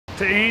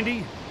to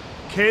Andy,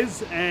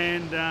 Kez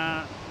and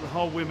the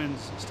whole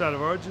women's State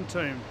of Origin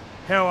team.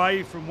 How are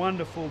you from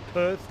wonderful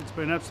Perth? It's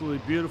been absolutely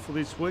beautiful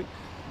this week.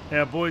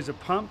 Our boys are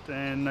pumped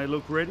and they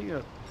look ready.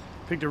 I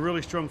picked a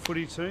really strong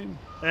footy team,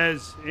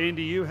 as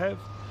Andy you have.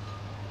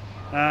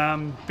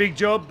 Big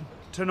job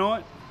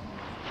tonight,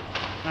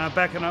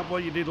 backing up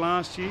what you did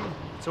last year.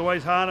 It's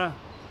always harder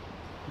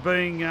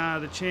being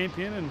the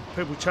champion and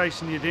people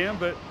chasing you down,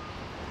 but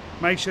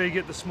make sure you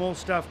get the small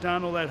stuff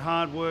done, all that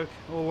hard work,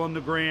 all on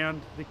the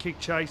ground, the kick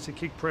chase, the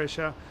kick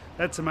pressure.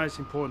 That's the most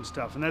important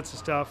stuff, and that's the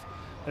stuff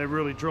that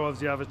really drives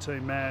the other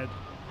team mad.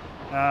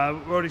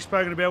 We've already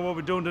spoken about what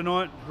we're doing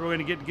tonight. We're going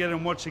to get together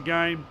and watch the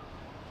game,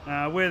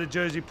 wear the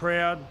jersey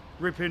proud,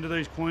 rip into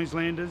these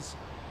Queenslanders,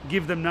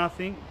 give them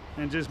nothing,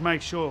 and just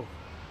make sure,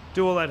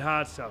 do all that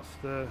hard stuff.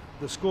 The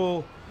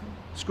scoreboard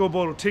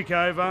will tick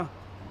over,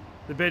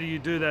 the better you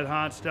do that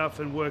hard stuff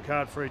and work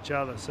hard for each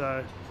other.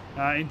 So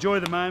enjoy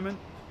the moment,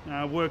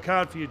 work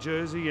hard for your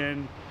jersey,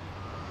 and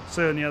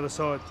see you on the other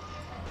side.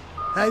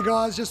 Hey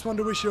guys, just wanted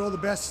to wish you all the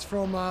best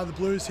from the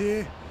Blues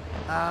here,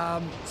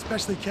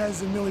 especially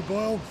Kez and Millie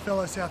Boyle,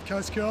 fellow South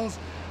Coast girls.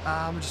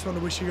 I just want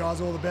to wish you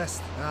guys all the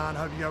best and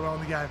hope you go well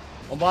in the game.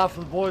 On behalf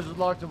of the boys, I'd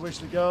like to wish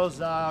the girls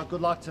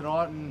good luck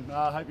tonight and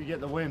hope you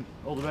get the win.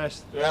 All the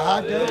best.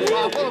 Yeah,